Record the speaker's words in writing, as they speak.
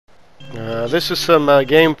This is some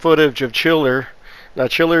game footage of Chiller. Now,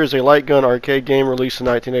 Chiller is a light gun arcade game released in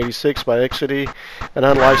 1986 by Exidy. An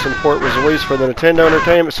unlicensed port was released for the Nintendo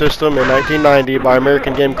Entertainment System in 1990 by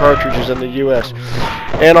American Game Cartridges in the U.S.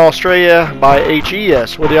 and Australia by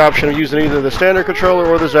HES, with the option of using either the standard controller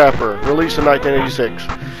or the zapper. Released in 1986.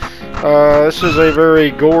 This is a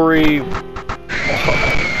very gory,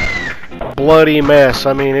 bloody mess.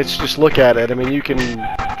 I mean, it's just, look at it. I mean, you can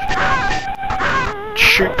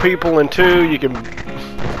shoot people in two. You can.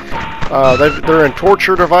 They're in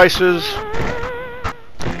torture devices.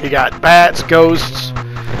 You got bats, ghosts,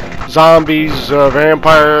 zombies,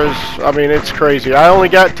 vampires. I mean, it's crazy. I only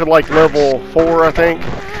got to like level 4, I think,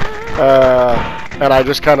 and I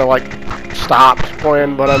just kind of like stopped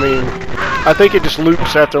playing. But I mean, I think it just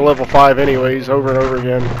loops after level 5 anyways, over and over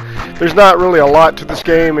again. There's not really a lot to this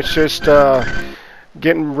game. It's just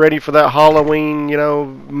getting ready for that Halloween, you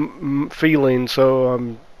know, feeling.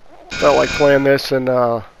 So felt like playing this, and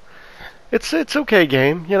it's okay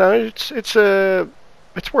game. You know, it's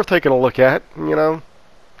worth taking a look at. You know,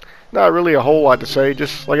 not really a whole lot to say.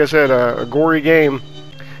 Just like I said, a gory game.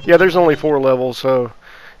 Yeah, there's only 4 levels, so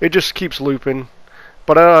it just keeps looping.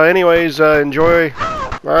 But anyways, enjoy.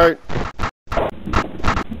 All right.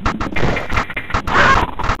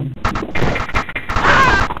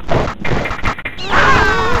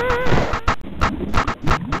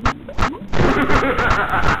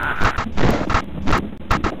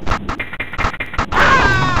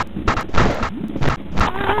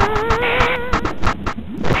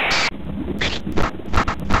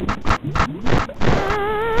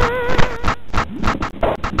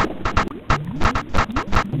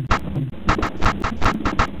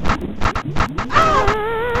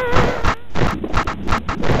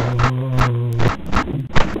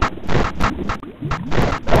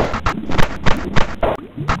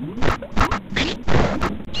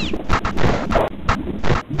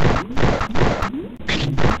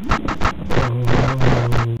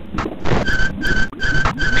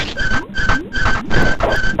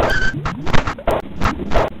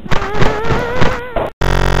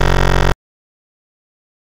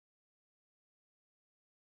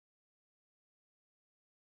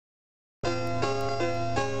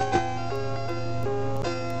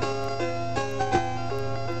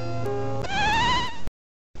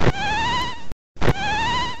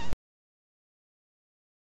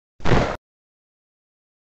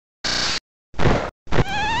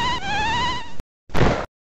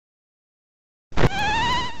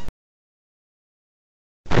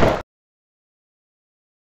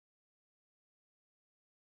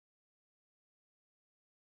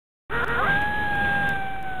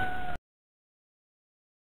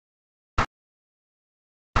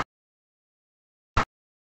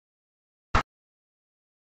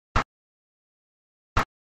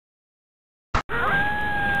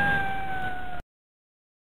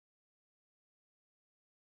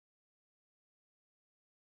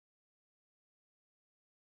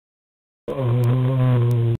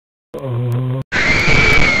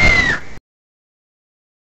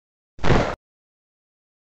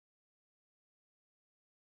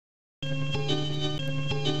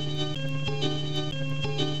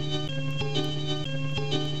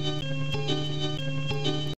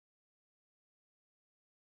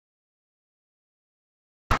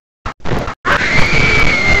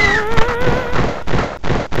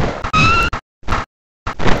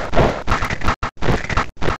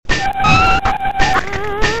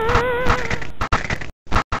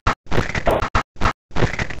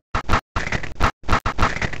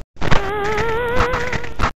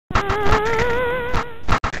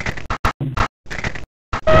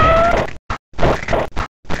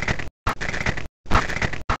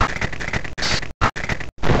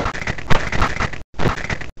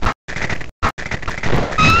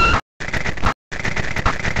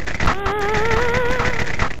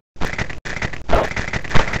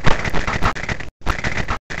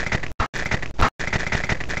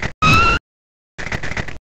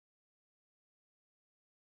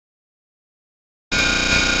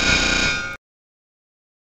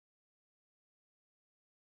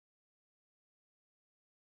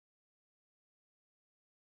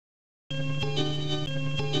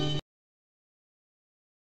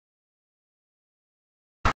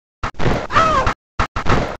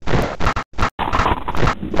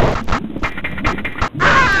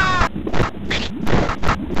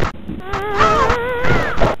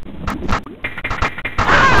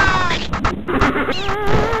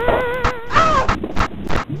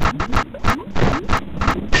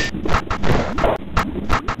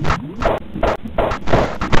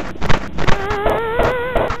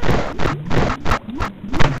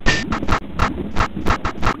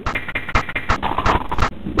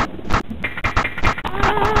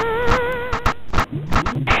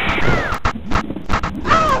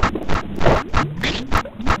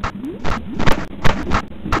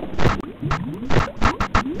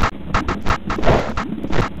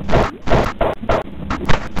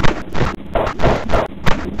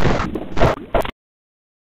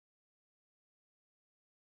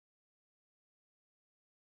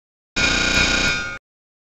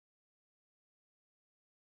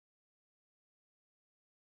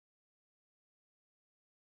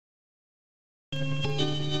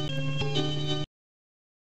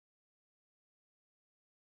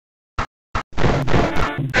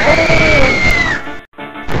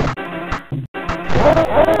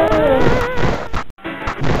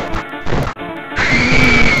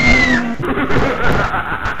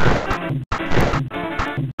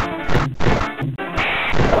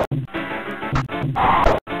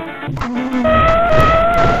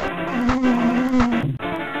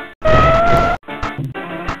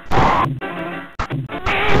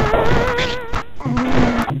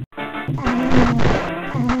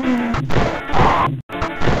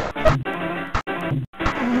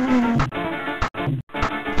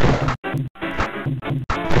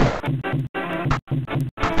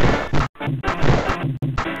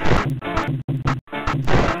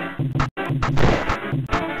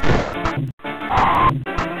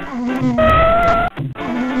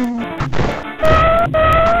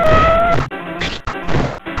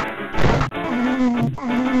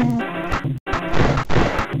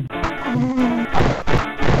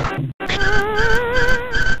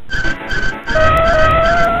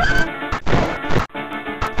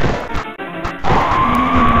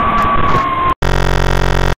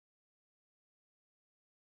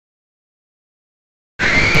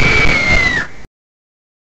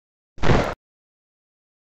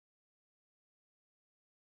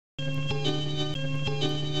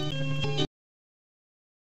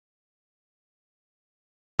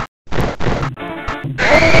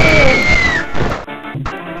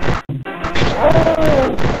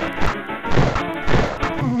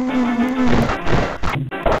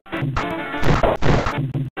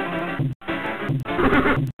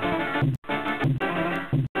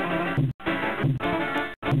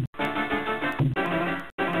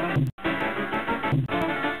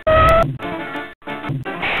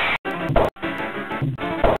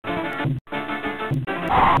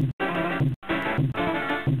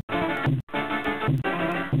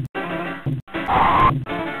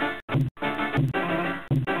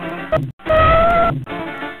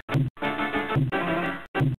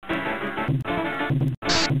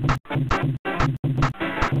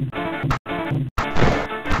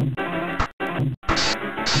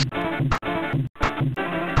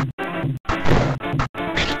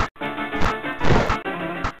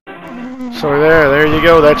 So there you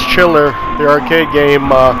go. That's Chiller, the arcade game.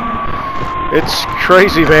 It's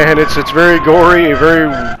crazy, man. It's very gory, very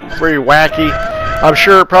wacky. I'm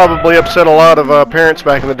sure it probably upset a lot of parents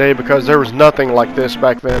back in the day because there was nothing like this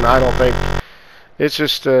back then. I don't think. It's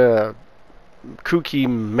just a kooky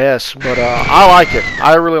mess, but I like it.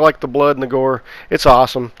 I really like the blood and the gore. It's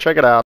awesome. Check it out.